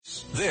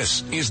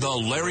This is the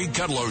Larry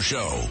Kudlow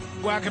Show.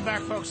 Welcome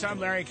back, folks. I'm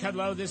Larry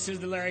Kudlow. This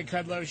is the Larry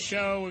Kudlow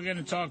Show. We're going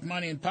to talk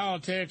money and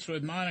politics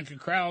with Monica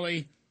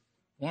Crowley,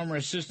 former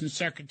Assistant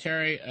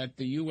Secretary at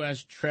the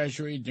U.S.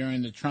 Treasury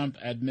during the Trump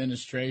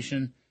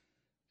administration,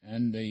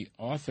 and the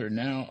author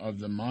now of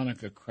the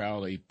Monica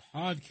Crowley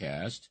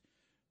podcast.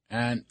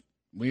 And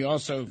we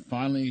also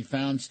finally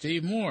found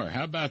Steve Moore.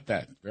 How about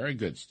that? Very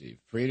good, Steve.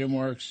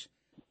 FreedomWorks,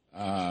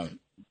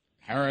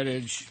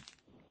 Heritage,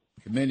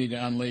 Committee to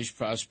Unleash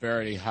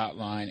Prosperity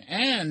Hotline,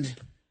 and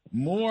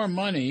More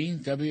Money.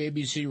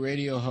 WABC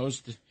radio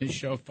host, his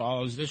show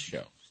follows this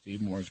show.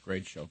 Steve Moore's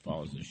great show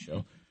follows this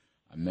show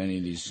on many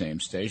of these same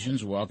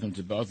stations. Welcome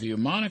to both of you.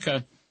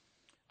 Monica,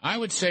 I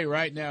would say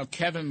right now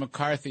Kevin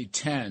McCarthy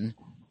 10,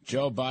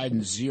 Joe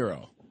Biden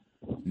 0.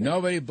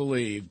 Nobody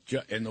believed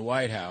in the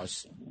White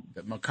House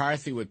that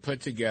McCarthy would put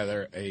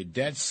together a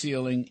debt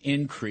ceiling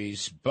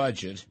increase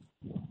budget,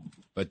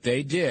 but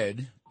they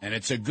did. And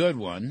it's a good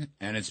one,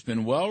 and it's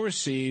been well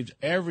received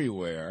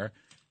everywhere.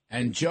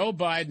 And Joe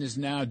Biden is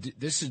now,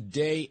 this is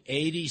day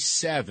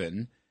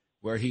 87,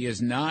 where he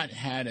has not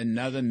had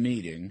another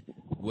meeting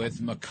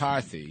with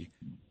McCarthy.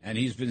 And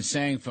he's been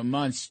saying for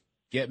months,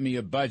 get me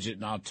a budget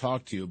and I'll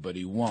talk to you, but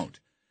he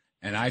won't.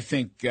 And I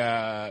think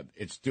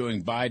it's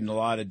doing Biden a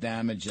lot of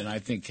damage, and I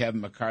think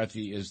Kevin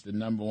McCarthy is the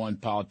number one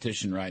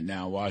politician right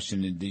now in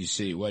Washington,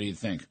 D.C. What do you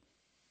think?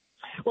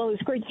 Well,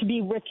 it's great to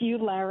be with you,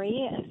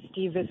 Larry, and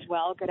Steve as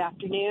well. Good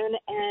afternoon.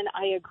 And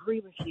I agree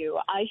with you.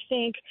 I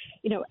think,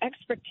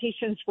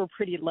 expectations were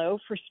pretty low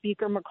for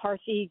Speaker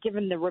McCarthy,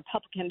 given the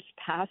Republicans'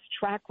 past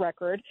track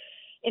record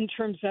in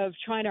terms of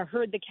trying to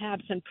herd the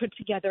cats and put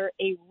together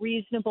a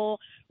reasonable,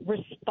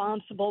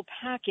 responsible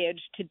package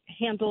to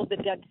handle the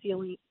debt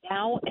ceiling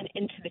now and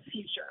into the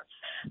future.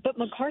 But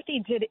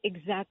McCarthy did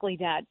exactly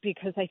that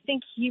because I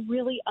think he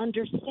really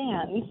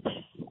understands,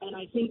 and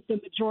I think the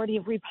majority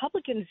of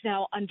Republicans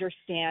now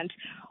understand,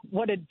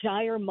 what a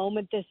dire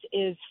moment this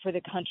is for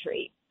the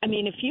country. I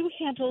mean, if you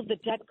handle the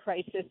debt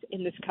crisis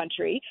in this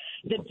country,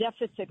 the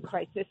deficit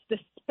crisis, the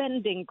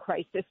spending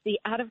crisis, the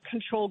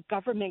out-of-control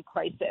government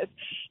crisis,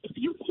 if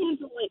you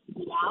handle it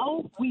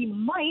now, we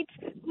might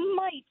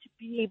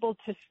be able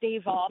to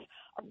stave off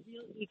a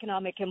real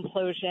economic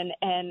implosion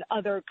and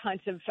other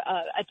kinds of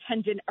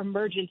attendant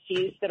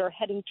emergencies that are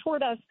heading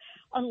toward us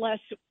unless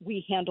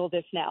we handle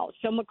this now.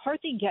 So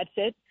McCarthy gets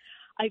it.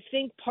 I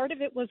think part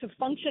of it was a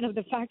function of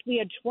the fact we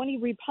had 20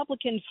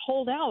 Republicans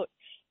hold out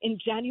in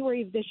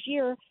January of this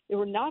year. They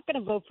were not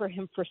going to vote for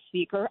him for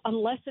Speaker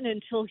unless and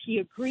until he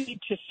agreed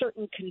to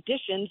certain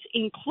conditions,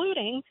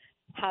 including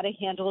how to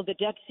handle the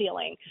debt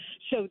ceiling.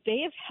 So they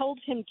have held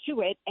him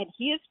to it, and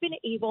he has been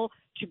able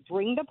to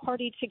bring the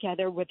party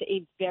together with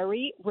a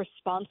very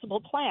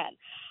responsible plan.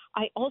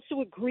 I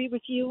also agree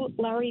with you,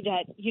 Larry,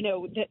 that,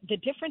 the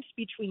difference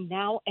between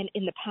now and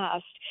in the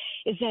past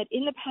is that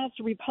in the past,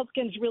 the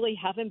Republicans really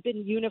haven't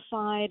been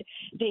unified.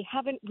 They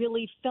haven't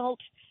really felt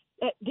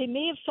they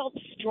may have felt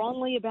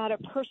strongly about it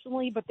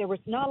personally, but there was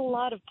not a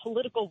lot of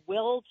political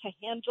will to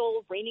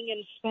handle reining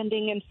in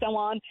spending and so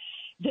on.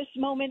 This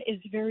moment is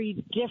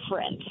very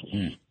different.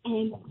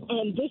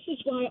 And this is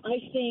why I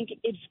think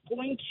it's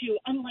going to,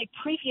 unlike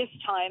previous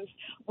times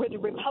where the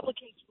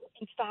Republicans were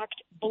in fact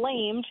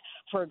blamed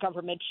for a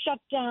government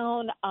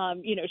shutdown,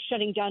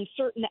 shutting down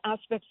certain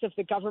aspects of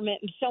the government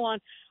and so on,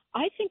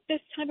 I think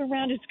this time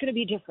around it's going to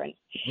be different.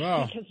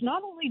 Wow. Because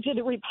not only do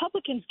the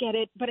Republicans get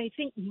it, but I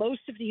think most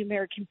of the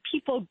American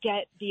people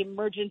get the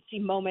emergency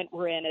moment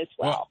we're in as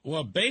well.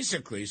 Well,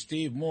 basically,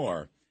 Steve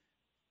Moore,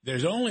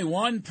 there's only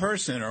one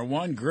person or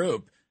one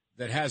group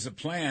that has a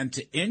plan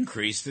to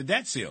increase the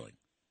debt ceiling,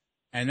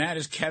 and that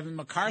is Kevin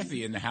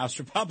McCarthy and the House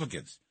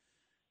Republicans.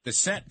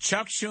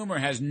 Chuck Schumer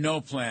has no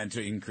plan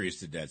to increase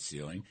the debt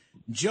ceiling.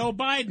 Joe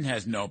Biden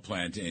has no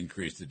plan to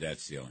increase the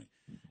debt ceiling.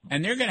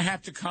 And they're going to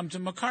have to come to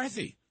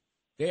McCarthy.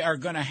 They are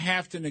going to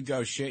have to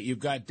negotiate. You've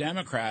got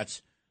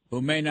Democrats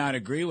who may not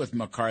agree with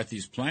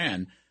McCarthy's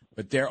plan,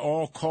 but they're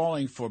all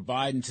calling for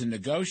Biden to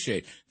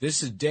negotiate.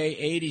 This is day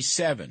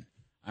 87.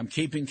 I'm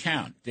keeping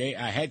count.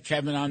 I had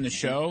Kevin on the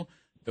show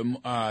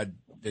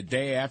the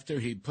day after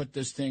he put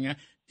this thing out.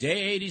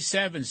 Day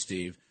 87,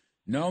 Steve.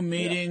 No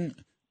meeting,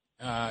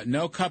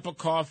 no cup of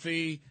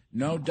coffee,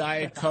 no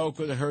Diet Coke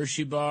or the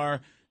Hershey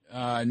bar,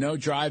 no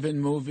drive-in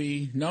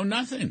movie, no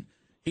nothing.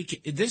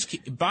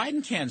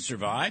 Biden can't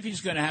survive.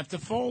 He's going to have to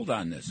fold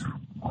on this.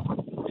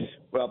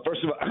 Well, first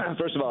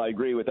of all, I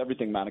agree with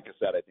everything Monica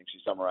said. I think she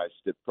summarized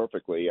it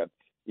perfectly.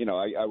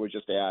 I would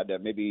just add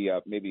maybe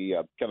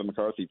Kevin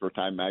McCarthy for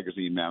Time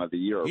Magazine Man of the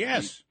Year.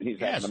 Yes, he's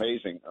had an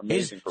amazing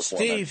performance.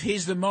 Steve,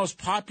 he's the most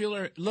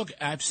popular. Look,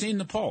 I've seen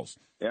the polls.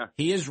 Yeah,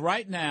 he is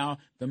right now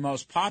the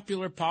most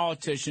popular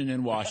politician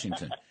in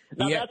Washington.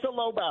 Now that's a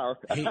low bar.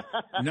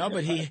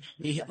 But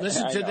he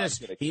listen to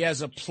this. He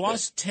has a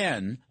plus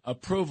 10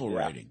 approval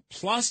rating.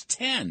 Plus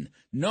 10.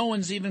 No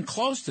one's even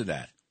close to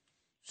that.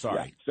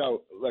 Sorry. Yeah.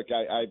 So look,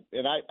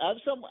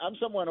 I'm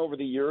someone over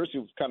the years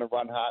who's kind of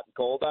run hot and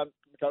cold on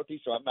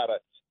McCarthy. So I'm not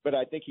but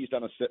I think he's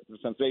done a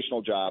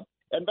sensational job.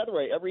 And by the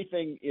way,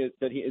 everything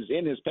that is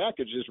in his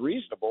package is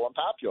reasonable and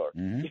popular.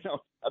 Mm-hmm.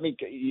 I mean,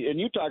 and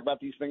you talk about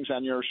these things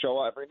on your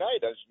show every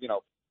night as,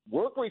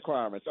 work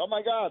requirements. Oh,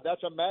 my God,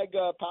 that's a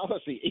mega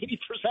policy.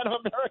 80% of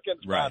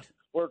Americans want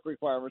work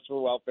requirements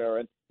for welfare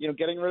and,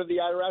 getting rid of the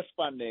IRS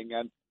funding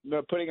and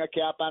putting a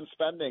cap on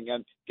spending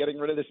and getting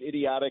rid of this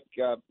idiotic,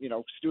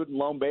 student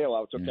loan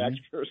bailout so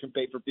taxpayers can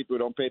pay for people who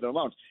don't pay their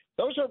loans.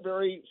 Those are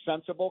very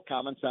sensible,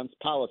 common sense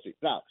policies.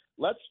 Now,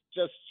 let's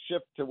just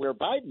shift to where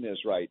Biden is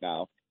right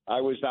now. I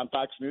was on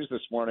Fox News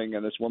this morning,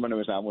 and this woman who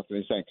was on with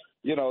me saying,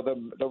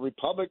 the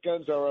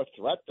Republicans are a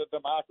threat to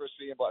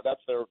democracy, and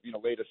that's their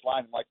latest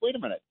line. I'm like, wait a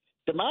minute,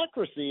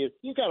 democracy is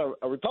you've got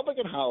a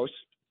Republican House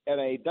and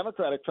a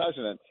Democratic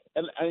president,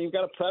 and you've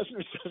got a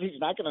president who says he's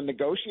not going to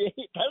negotiate.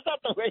 That's not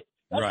the way.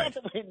 That's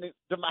not the way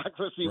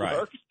democracy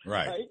works.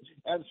 Right.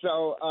 And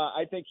so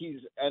I think he's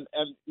and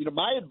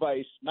my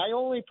advice, my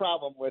only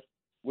problem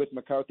with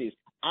McCarthy is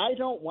I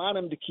don't want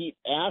him to keep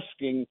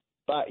asking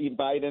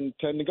Biden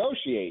to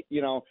negotiate.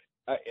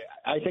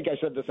 I think I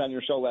said this on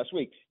your show last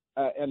week.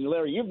 And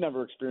Larry, you've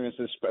never experienced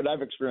this, but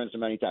I've experienced it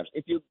many times.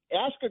 If you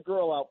ask a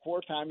girl out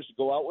 4 times to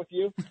go out with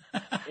you,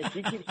 if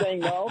she keeps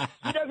saying no,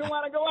 she doesn't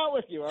want to go out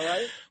with you. All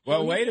right.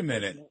 Well, wait a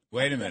minute.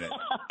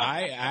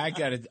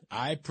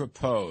 I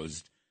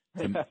proposed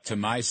to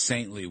my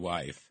saintly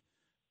wife,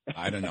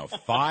 I don't know,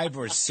 5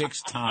 or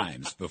 6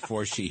 times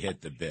before she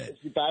hit the bid.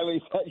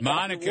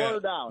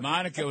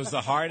 Monica was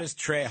the hardest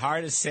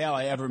sale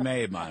I ever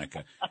made,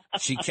 Monica.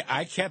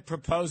 I kept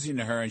proposing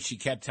to her, and she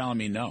kept telling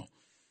me no.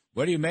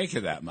 What do you make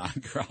of that,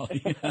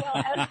 Crowley? Well,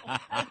 as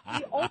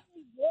the only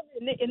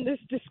woman in this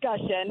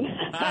discussion,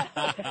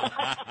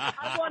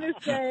 I want to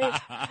say,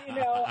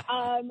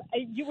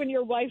 you and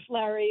your wife,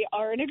 Larry,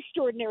 are an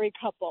extraordinary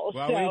couple.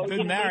 Well, so,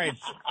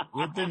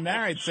 we've been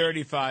married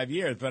 35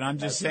 years, but I'm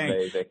just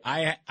saying,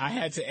 I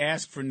had to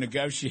ask for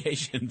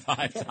negotiation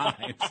 5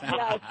 times.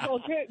 Yes, well,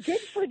 good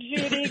for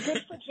Judy.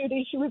 Good for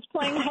Judy. She was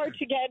playing hard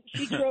to get.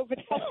 She drove it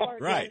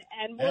hard,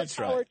 and more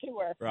power to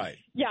her. Right.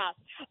 Yeah.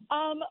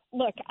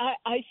 Look,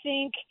 I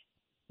think.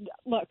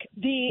 Look,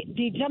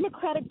 the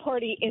Democratic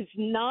Party is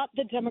not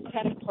the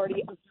Democratic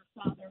Party of your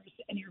fathers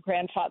and your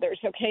grandfathers,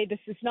 okay? This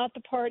is not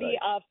the party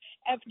of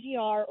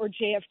FDR or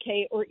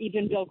JFK or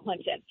even Bill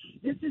Clinton.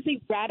 This is a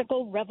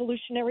radical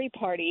revolutionary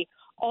party.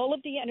 All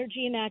of the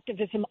energy and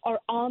activism are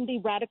on the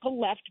radical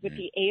left with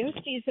the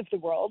AOCs of the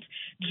world.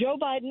 Joe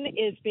Biden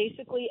is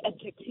basically a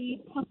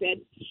dictated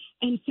puppet,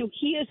 and so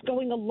he is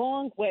going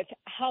along with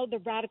how the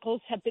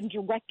radicals have been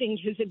directing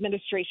his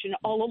administration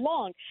all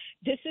along.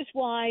 This is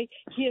why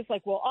he is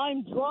like, well,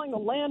 I'm drawing a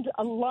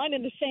line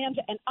in the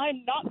sand, and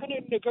I'm not going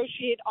to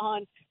negotiate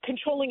on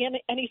controlling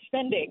any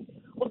spending.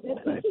 Well,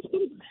 this is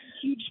a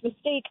huge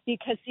mistake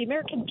because the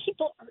American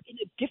people are in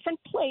a different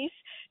place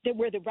than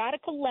where the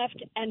radical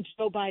left and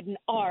Joe Biden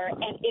are,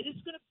 and it is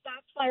going to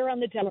backfire on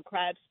the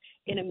Democrats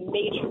in a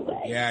major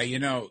way. Yeah,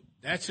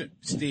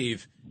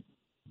 Steve.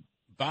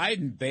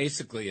 Biden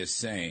basically is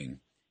saying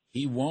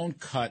he won't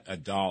cut a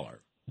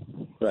dollar.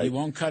 Right. He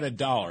won't cut a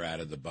dollar out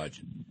of the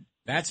budget.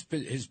 That's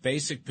his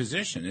basic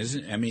position,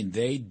 isn't it? I mean,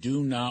 they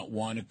do not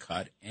want to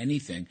cut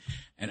anything.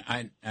 And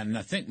I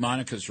think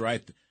Monica's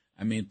right.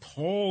 I mean,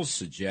 polls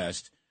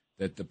suggest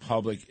that the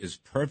public is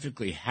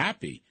perfectly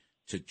happy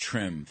to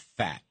trim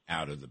fat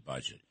out of the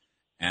budget.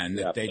 And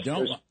that they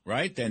don't,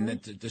 right? And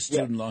that the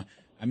student loan.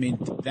 I mean,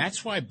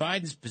 that's why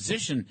Biden's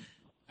position,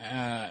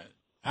 I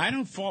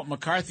don't fault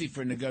McCarthy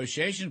for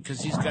negotiation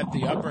because he's got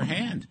the upper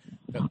hand.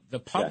 The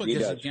public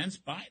is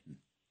against Biden.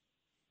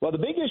 Well, the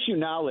big issue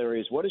now,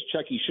 Larry, is what does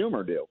Chucky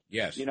Schumer do?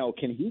 Yes.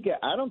 Can he get?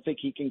 I don't think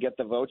he can get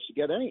the votes to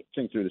get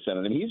anything through the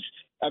Senate.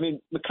 I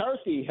mean,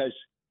 McCarthy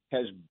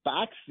has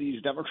boxed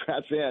these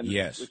Democrats in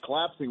with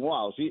collapsing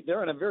walls.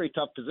 They're in a very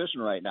tough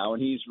position right now,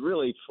 and he's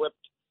really flipped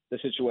the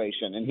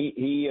situation, and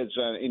he is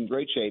in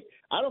great shape.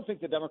 I don't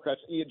think the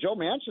Democrats. Joe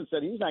Manchin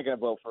said he's not going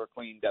to vote for a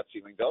clean debt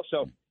ceiling bill,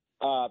 so.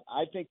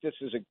 I think this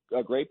is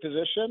a great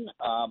position,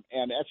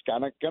 and it's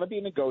going to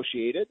be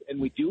negotiated,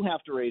 and we do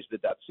have to raise the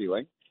debt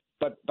ceiling.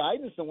 But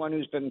Biden's the one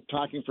who's been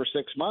talking for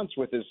 6 months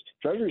with his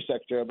Treasury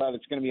Secretary about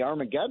it's going to be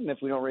Armageddon if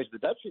we don't raise the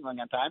debt ceiling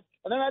on time,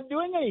 and they're not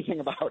doing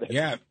anything about it.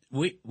 Yeah,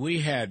 we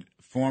had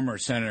former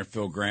Senator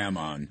Phil Gramm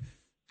on,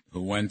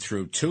 who went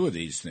through 2 of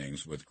these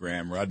things with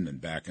Graham Rudman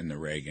back in the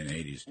Reagan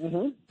 80s.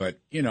 Mm-hmm. But,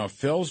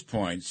 Phil's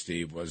point,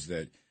 Steve, was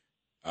that,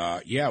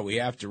 we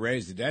have to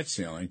raise the debt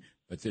ceiling,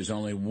 but there's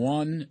only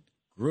one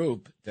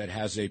group that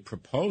has a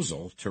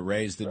proposal to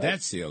raise the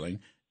debt ceiling,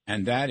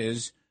 and that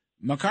is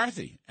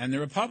McCarthy and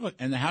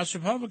the House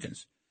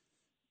Republicans.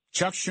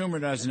 Chuck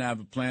Schumer doesn't have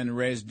a plan to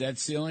raise the debt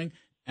ceiling,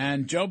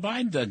 and Joe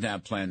Biden doesn't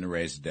have a plan to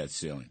raise the debt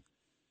ceiling.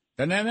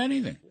 Doesn't have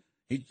anything.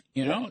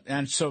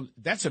 And so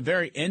that's a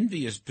very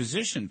envious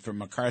position for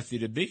McCarthy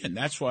to be in.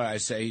 That's why I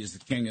say he's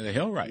the king of the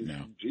hill right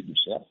now.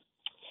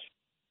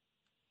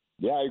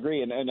 Yeah, I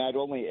agree, and I'd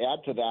only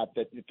add to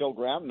that Phil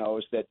Gramm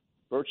knows that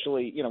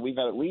virtually, we've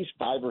had at least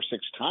 5 or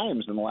 6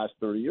 times in the last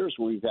 30 years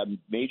where we've had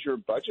major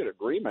budget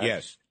agreements.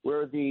 Yes.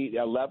 Where the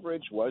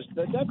leverage was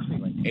the debt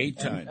ceiling. 8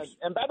 times.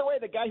 And by the way,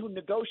 the guy who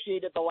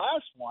negotiated the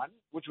last one,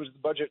 which was the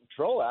Budget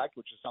Control Act,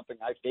 which is something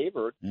I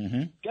favored,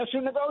 guess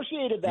who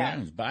negotiated that? Yeah, it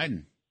was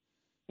Biden.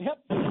 Yep.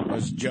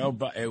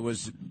 It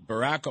was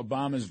Barack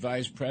Obama's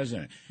vice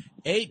president.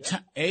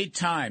 Eight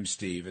times,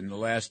 Steve, in the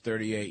last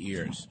 38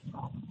 years.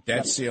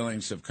 Debt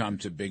ceilings have come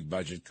to big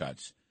budget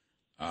cuts.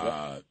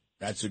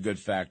 That's a good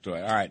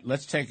factoid. All right,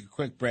 let's take a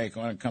quick break. I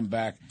want to come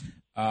back.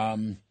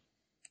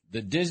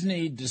 The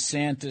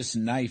Disney-DeSantis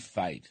knife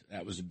fight.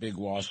 That was a big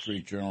Wall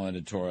Street Journal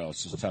editorial.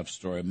 It's a tough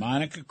story.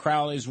 Monica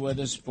Crowley's with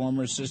us,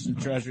 former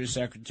Assistant Treasury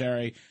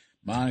Secretary.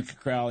 Monica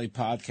Crowley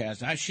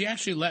podcast. She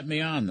actually let me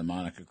on the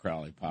Monica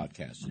Crowley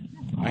podcast.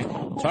 I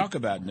talk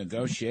about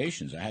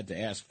negotiations. I had to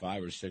ask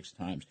 5 or 6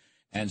 times.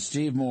 And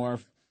Steve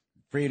Moore,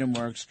 Freedom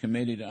Works,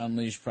 Committee to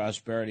Unleash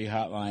Prosperity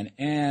Hotline,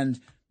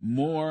 and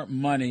More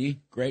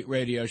Money, great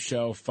radio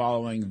show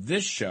following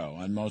this show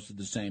on most of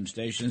the same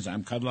stations.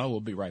 I'm Kudlow.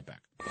 We'll be right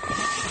back.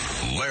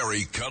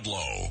 Larry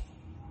Kudlow.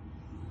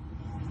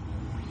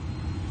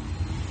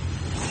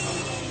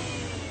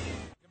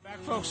 Come back,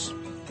 folks.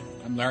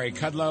 I'm Larry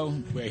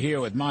Kudlow. We're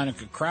here with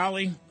Monica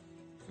Crowley,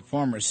 the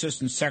former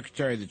Assistant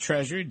Secretary of the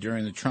Treasury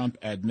during the Trump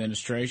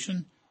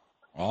administration,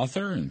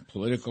 author and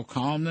political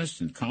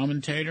columnist and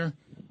commentator,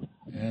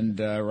 and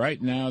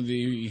right now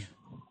the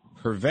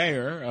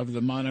purveyor of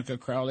the Monica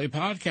Crowley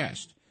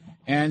podcast.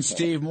 And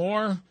Steve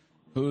Moore,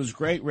 whose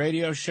great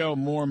radio show,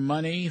 More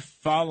Money,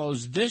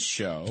 follows this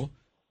show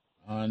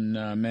on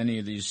many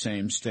of these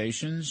same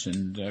stations,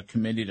 and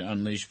Committee to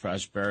Unleash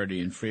Prosperity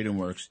and Freedom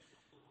Works.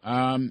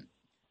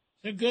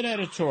 A good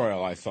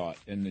editorial, I thought,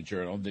 in the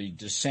Journal. The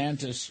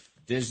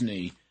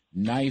DeSantis-Disney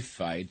knife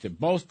fight. They're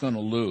both going to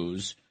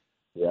lose.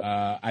 Yep.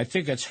 I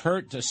think it's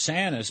hurt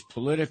DeSantis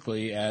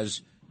politically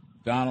as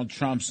Donald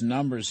Trump's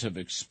numbers have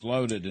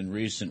exploded in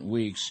recent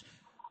weeks.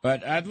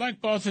 But I'd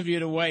like both of you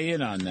to weigh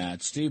in on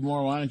that. Steve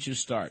Moore, why don't you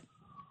start?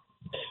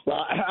 Well,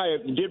 I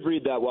did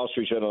read that Wall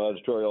Street Journal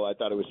editorial. I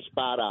thought it was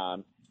spot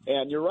on.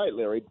 And you're right,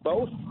 Larry.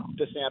 Both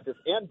DeSantis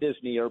and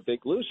Disney are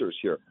big losers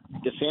here.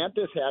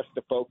 DeSantis has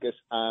to focus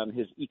on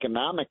his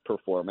economic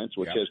performance,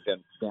 which has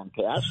been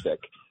fantastic.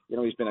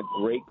 He's been a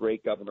great,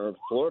 great governor of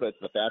Florida. It's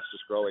the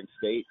fastest growing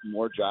state,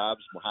 more jobs,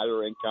 more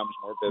higher incomes,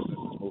 more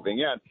businesses moving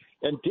in.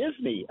 And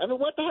Disney,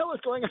 what the hell is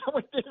going on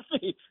with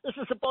Disney? This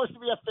is supposed to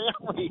be a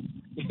family,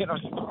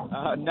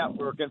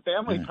 network and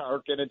family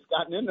park, and it's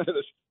gotten into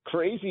this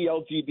crazy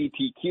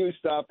LGBTQ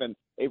stuff and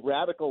a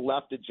radical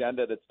left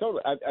agenda that's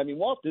totally.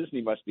 Walt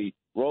Disney must be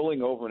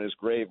rolling over in his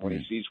grave when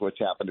he sees what's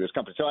happened to his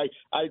company. So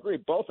I agree,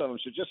 both of them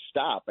should just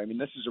stop.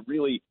 This is a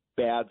really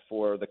bad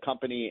for the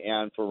company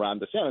and for Ron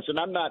DeSantis. And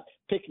I'm not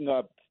picking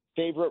a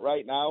favorite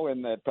right now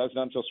in the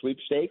presidential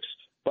sweepstakes,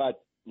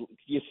 but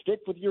you stick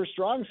with your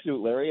strong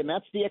suit, Larry, and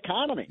that's the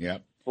economy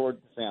for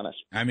DeSantis.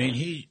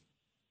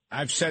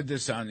 I've said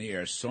this on the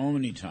air so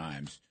many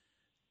times.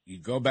 You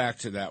go back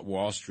to that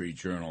Wall Street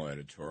Journal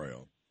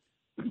editorial,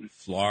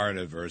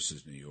 Florida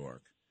versus New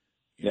York.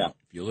 If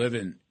you live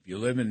in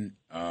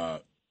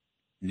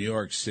New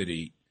York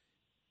City,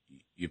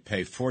 you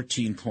pay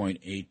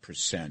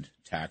 14.8%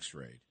 tax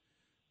rate.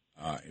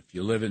 If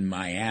you live in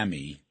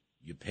Miami,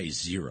 you pay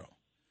 0.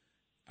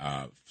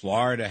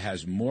 Florida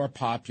has more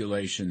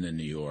population than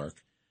New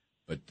York,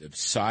 but the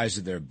size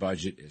of their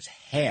budget is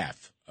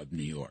half of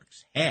New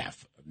York's.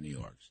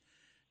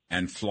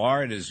 And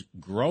Florida's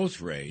growth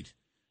rate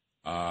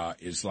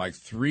is like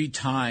 3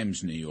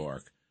 times New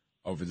York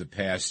over the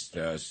past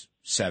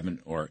 7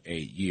 or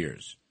 8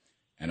 years.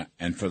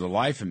 And for the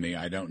life of me,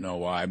 I don't know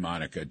why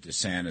Monica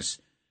DeSantis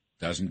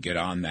doesn't get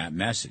on that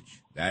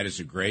message. That is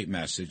a great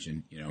message,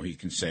 and he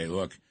can say,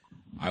 look,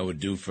 I would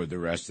do for the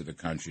rest of the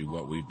country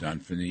what we've done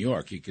for New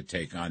York. He could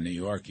take on New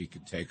York. He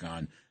could take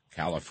on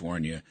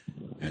California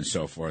and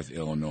so forth,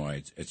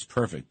 Illinois. It's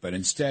perfect. But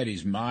instead,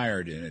 he's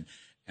mired in it.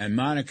 And,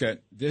 Monica,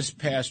 this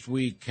past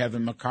week,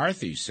 Kevin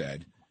McCarthy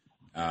said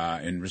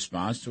in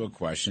response to a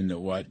question that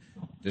what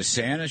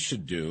DeSantis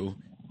should do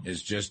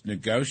is just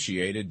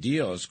negotiate a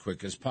deal as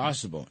quick as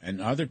possible. And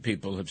other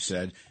people have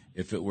said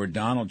if it were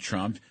Donald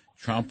Trump,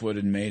 Trump would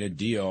have made a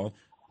deal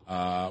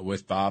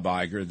with Bob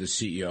Iger, the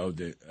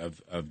CEO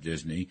of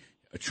Disney.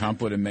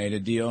 Trump would have made a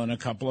deal in a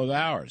couple of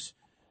hours.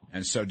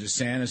 And so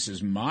DeSantis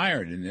is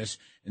mired in this.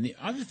 And the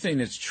other thing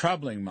that's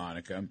troubling,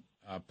 Monica,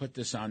 put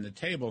this on the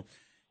table,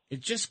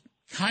 it just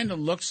kind of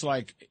looks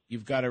like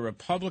you've got a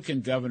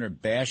Republican governor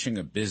bashing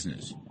a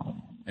business.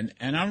 And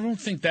I don't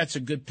think that's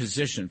a good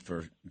position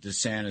for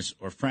DeSantis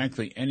or,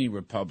 frankly, any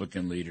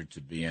Republican leader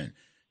to be in.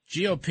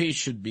 GOP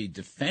should be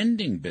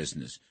defending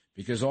business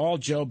because all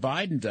Joe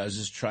Biden does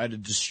is try to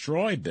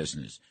destroy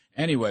business.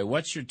 Anyway,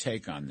 what's your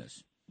take on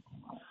this?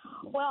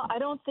 Well, I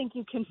don't think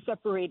you can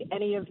separate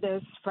any of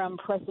this from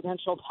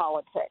presidential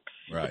politics,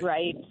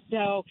 right?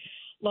 So,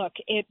 look,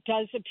 it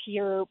does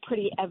appear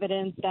pretty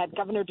evident that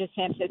Governor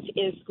DeSantis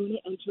is going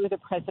into the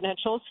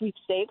presidential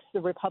sweepstakes,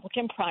 the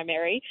Republican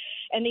primary,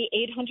 and the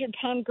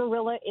 800-pound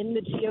gorilla in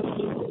the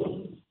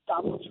GOP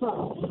Donald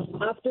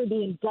Trump. After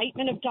the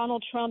indictment of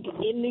Donald Trump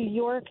in New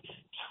York,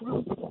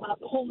 Trump's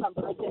poll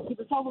numbers, that he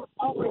was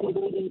already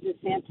leading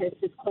DeSantis,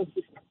 his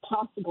closest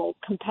possible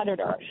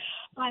competitor,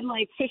 by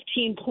like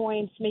 15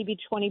 points, maybe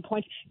 20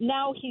 points.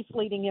 Now he's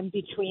leading him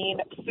between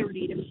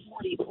 30 to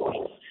 40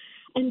 points.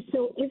 And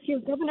so if you're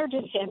Governor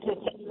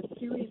DeSantis and you're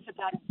serious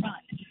about a run,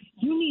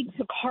 you need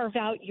to carve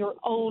out your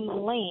own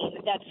lane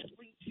that's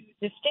going to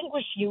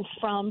distinguish you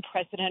from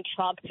President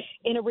Trump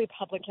in a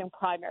Republican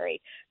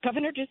primary.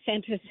 Governor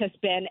DeSantis has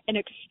been an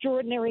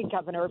extraordinary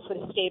governor for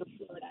the state of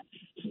Florida.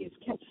 He has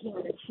kept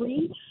Florida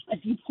free. As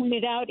you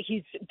pointed out,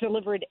 he's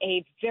delivered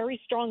a very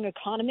strong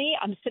economy.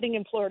 I'm sitting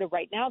in Florida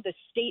right now. The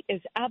state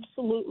is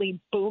absolutely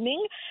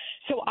booming.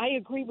 So I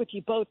agree with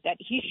you both that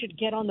he should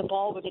get on the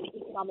ball with an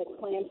economic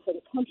plan for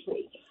the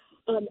country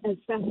as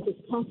fast as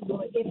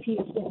possible if he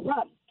is going to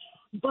run.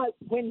 But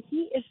when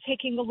he is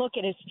taking a look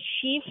at his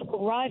chief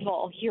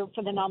rival here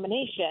for the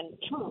nomination,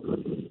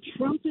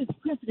 Trump as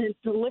president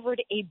delivered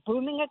a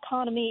booming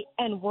economy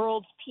and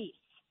world peace.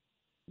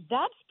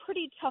 That's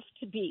pretty tough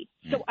to beat.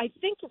 So I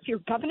think if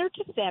you're Governor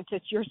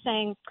DeSantis, you're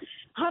saying,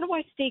 how do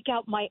I stake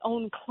out my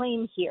own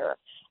claim here?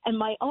 And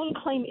my own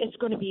claim is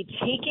going to be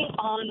taking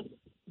on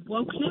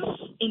wokeness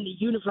in the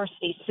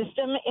university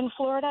system in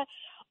Florida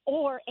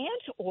or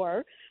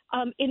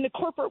in the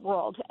corporate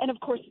world. And, of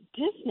course,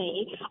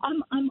 Disney,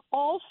 I'm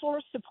all for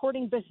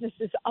supporting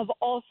businesses of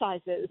all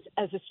sizes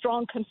as a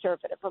strong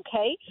conservative,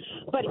 okay?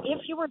 But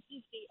if you are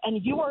Disney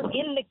and you are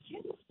in the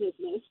kids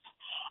business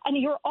and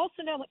you're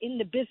also now in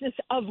the business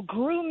of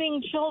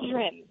grooming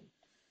children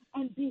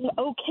and being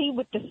okay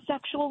with the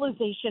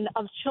sexualization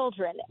of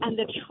children and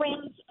the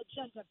trans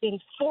agenda being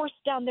forced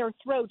down their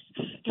throats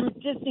through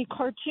Disney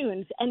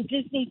cartoons and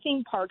Disney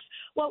theme parks.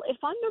 Well, if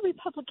I'm the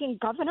Republican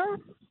governor,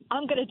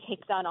 I'm going to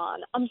take that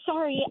on. I'm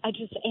sorry, I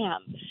just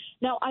am.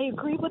 Now, I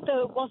agree with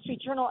the Wall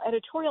Street Journal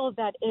editorial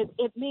that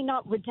it may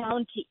not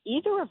redound to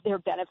either of their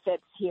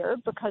benefits here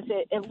because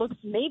it looks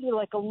maybe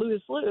like a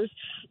lose-lose.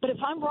 But if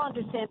I'm Ron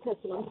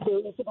DeSantis and I'm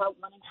serious about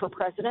running for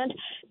president,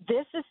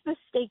 this is the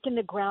stake in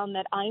the ground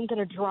that I'm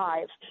going to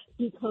drive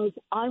because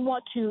I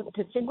want to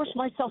distinguish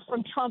myself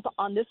from Trump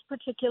on this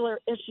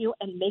particular issue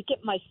and make it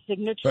my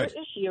signature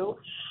issue.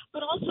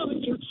 But also,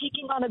 if you're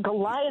taking on a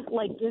Goliath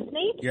like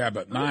Disney. Yeah,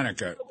 but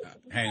Monica,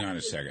 hang on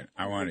a second.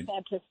 I want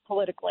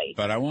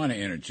to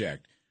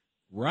interject.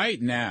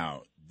 Right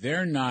now,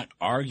 they're not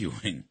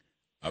arguing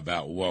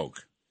about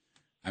woke.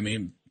 I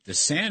mean,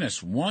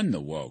 DeSantis won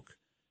the woke.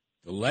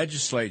 The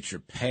legislature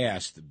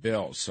passed the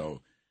bill,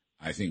 so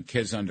I think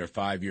kids under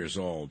 5 years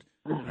old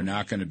are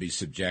not going to be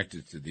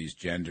subjected to these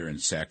gender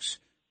and sex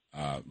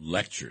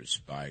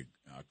lectures by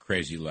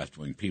crazy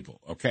left-wing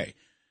people. Okay,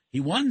 he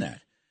won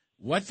that.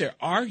 What they're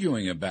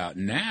arguing about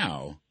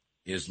now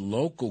is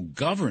local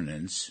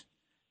governance,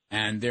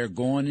 and they're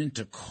going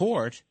into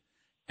court,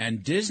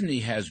 and Disney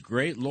has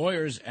great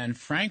lawyers, and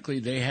frankly,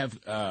 they have,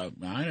 I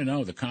don't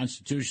know, the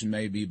Constitution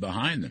may be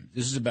behind them.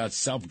 This is about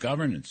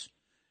self-governance,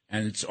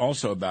 and it's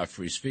also about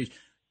free speech.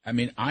 I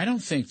mean, I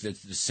don't think that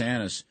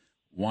DeSantis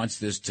wants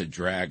this to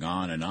drag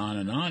on and on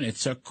and on.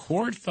 It's a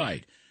court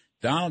fight.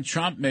 Donald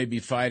Trump may be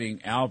fighting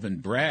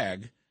Alvin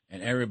Bragg,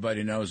 and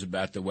everybody knows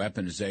about the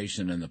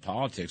weaponization and the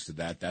politics of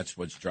that. That's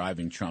what's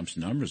driving Trump's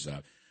numbers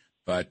up.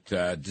 But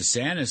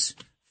DeSantis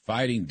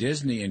fighting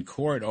Disney in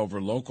court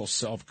over local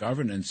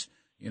self-governance,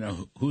 you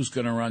know, who's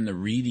going to run the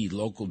Reedy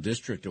local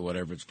district or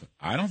whatever it's called?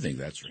 I don't think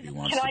that's where he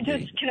wants to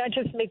be. Can I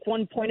just make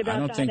one point about that?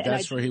 I don't think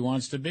that's where he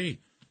wants to be.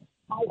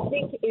 I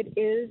think it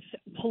is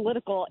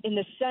political in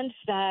the sense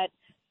that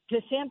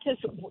DeSantis,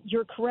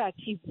 you're correct,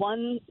 he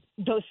won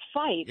those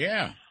fights.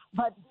 Yeah.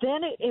 But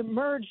then it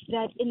emerged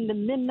that in the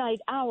midnight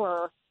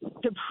hour,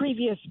 the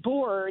previous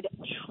board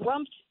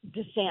trumped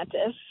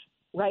DeSantis,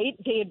 right?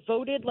 They had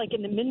voted like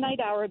in the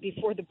midnight hour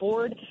before the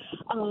board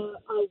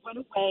went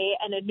away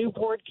and a new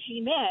board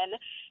came in.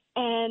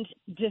 And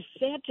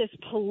DeSantis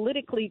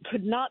politically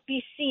could not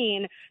be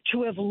seen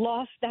to have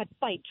lost that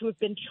fight, to have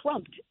been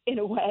trumped in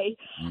a way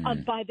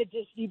by the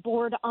Disney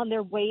board on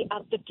their way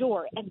out the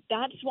door. And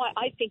that's why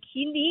I think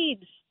he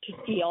needs to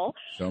feel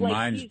like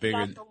mine's he's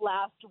bigger got the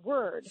last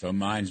word. So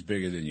mine's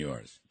bigger than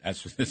yours.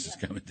 That's what this is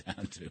coming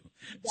down to.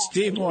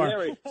 Steve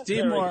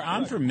Moore,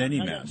 I'm for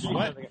Minnie Mouse.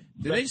 What?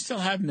 Do they still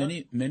have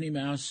Minnie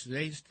Mouse?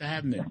 They used to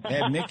have Minnie. They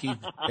have Mickey.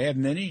 They have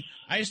Minnie.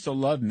 I used to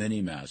love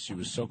Minnie Mouse. She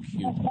was so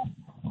cute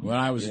when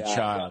I was a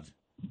child.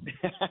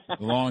 A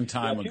long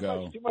time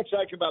ago. Too much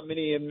talk about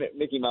Minnie and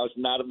Mickey Mouse,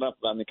 not enough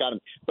on the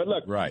economy. But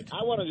look,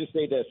 I wanted to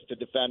say this to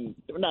defend,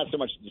 not so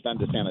much to defend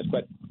DeSantis,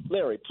 but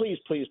Larry, please,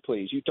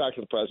 you talk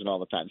to the president all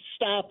the time.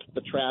 Stop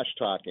the trash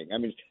talking. I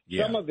mean,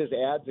 some of his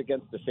ads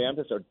against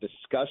DeSantis are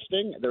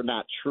disgusting. They're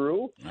not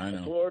true. I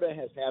know. Florida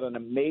has had an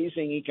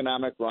amazing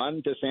economic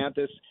run.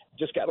 DeSantis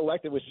just got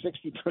elected with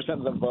 60%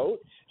 of the vote.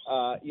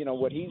 You know,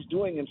 what he's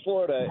doing in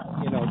Florida,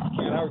 you know, you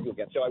can't argue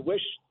against. So I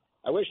wish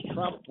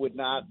Trump would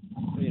not,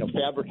 you know,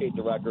 fabricate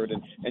the record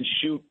and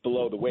shoot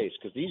below the waist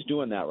because he's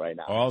doing that right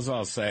now. All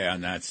I'll say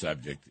on that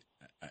subject,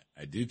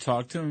 I do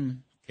talk to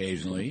him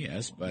occasionally,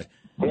 yes, but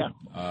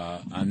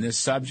on this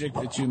subject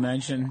that you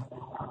mentioned,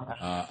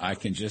 I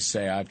can just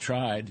say I've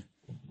tried.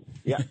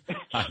 Yeah,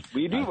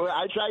 we do.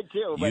 I tried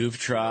too. But you've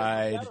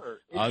tried.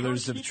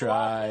 Others have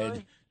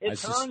tried. It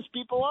turns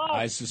people off.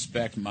 I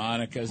suspect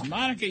Monica's.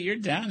 Monica, you're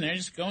down there.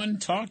 Just go in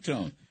and talk to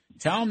him.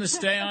 Tell him to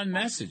stay on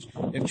message.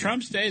 If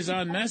Trump stays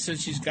on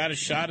message, he's got a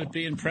shot at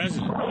being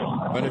president.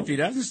 But if he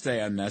doesn't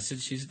stay on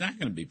message, he's not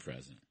going to be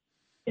president.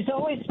 It's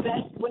always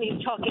best when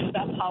he's talking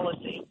about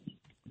policy.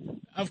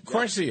 Of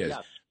course he is.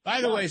 Yes.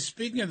 By the way,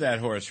 speaking of that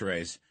horse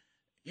race,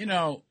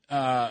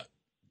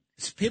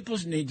 people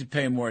need to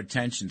pay more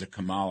attention to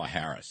Kamala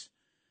Harris.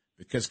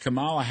 Because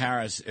Kamala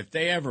Harris, if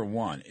they ever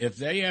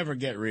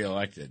get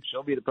reelected,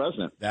 she'll be the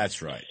president. That's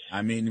right.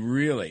 I mean,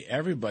 really,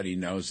 everybody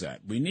knows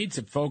that. We need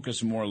to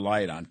focus more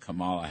light on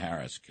Kamala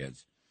Harris,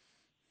 kids.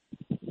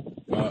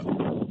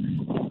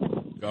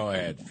 Go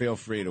ahead. Feel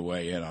free to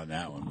weigh in on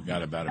that one. We've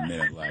got about a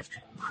minute left.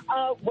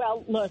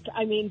 Well, look,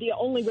 I mean, the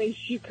only way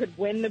she could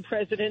win the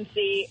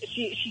presidency,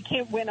 she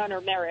can't win on her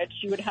merit.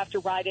 She would have to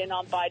ride in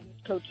on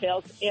Biden's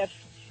coattails if,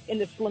 in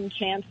the slim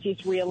chance,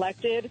 he's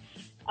reelected.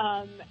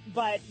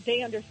 But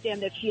they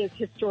understand that she is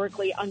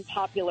historically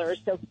unpopular.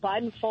 So if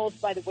Biden falls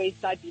by the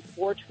wayside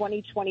before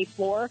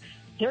 2024,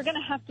 they're going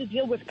to have to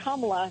deal with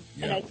Kamala,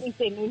 and I think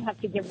they may have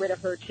to get rid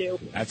of her, too.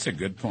 That's a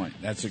good point.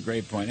 That's a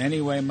great point.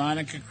 Anyway,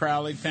 Monica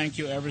Crowley, thank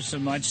you ever so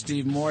much.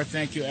 Steve Moore,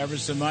 thank you ever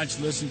so much.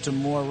 Listen to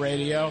more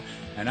radio.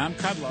 And I'm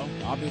Kudlow.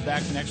 I'll be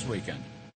back next weekend.